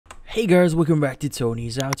Hey guys, welcome back to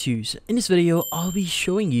Tony's How To's. In this video, I'll be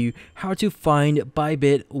showing you how to find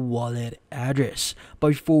Bybit Wallet Address. But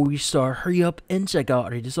before we start, hurry up and check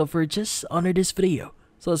out the software just under this video.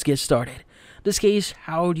 So let's get started. In this case,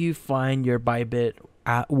 how do you find your Bybit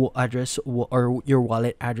address or your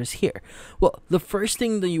wallet address here? Well, the first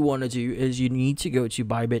thing that you want to do is you need to go to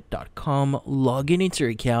bybit.com, log in into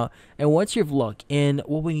your account, and once you've logged in,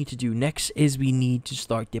 what we need to do next is we need to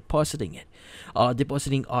start depositing it.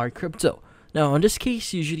 Depositing our crypto. Now in this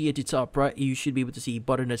case, usually at the top right, you should be able to see a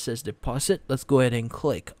button that says deposit. Let's go ahead and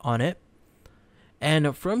click on it.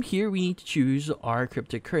 And from here, we need to choose our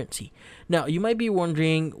cryptocurrency. Now, you might be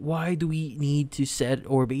wondering, why do we need to set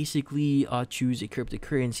or basically choose a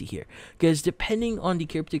cryptocurrency here? Because depending on the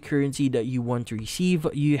cryptocurrency that you want to receive,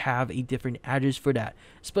 you have a different address for that.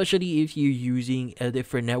 Especially if you're using a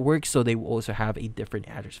different network, so they will also have a different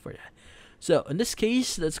address for that. So in this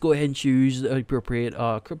case, let's go ahead and choose the appropriate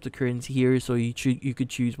cryptocurrency here. So you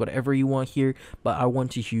could choose whatever you want here, but I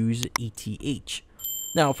want to use ETH.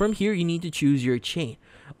 Now from here, you need to choose your chain.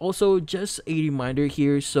 Also, just a reminder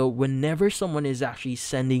here, so whenever someone is actually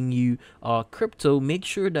sending you crypto, make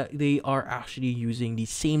sure that they are actually using the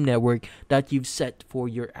same network that you've set for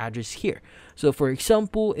your address here. So for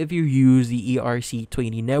example, if you use the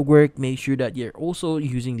ERC20 network, make sure that you're also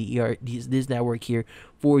using the this network here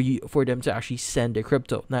for them to actually send the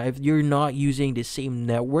crypto. Now if you're not using the same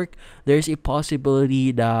network, there's a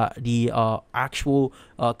possibility that the actual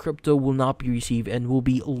crypto will not be received and will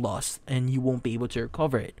be lost, and you won't be able to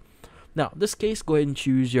recover it. Now in this case, go ahead and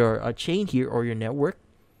choose your chain here or your network.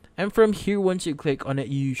 And from here, once you click on it,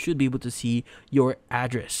 you should be able to see your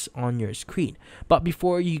address on your screen. But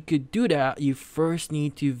before you could do that, you first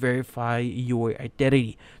need to verify your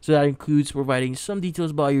identity. So that includes providing some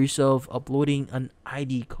details about yourself, uploading an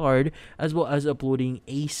ID card, as well as uploading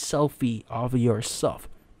a selfie of yourself.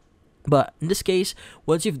 But in this case,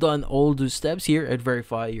 once you've done all those steps here and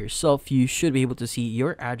verify yourself, you should be able to see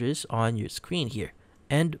your address on your screen here.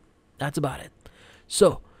 And that's about it.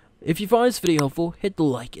 So, if you found this video helpful, hit the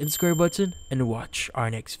like and subscribe button and watch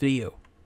our next video.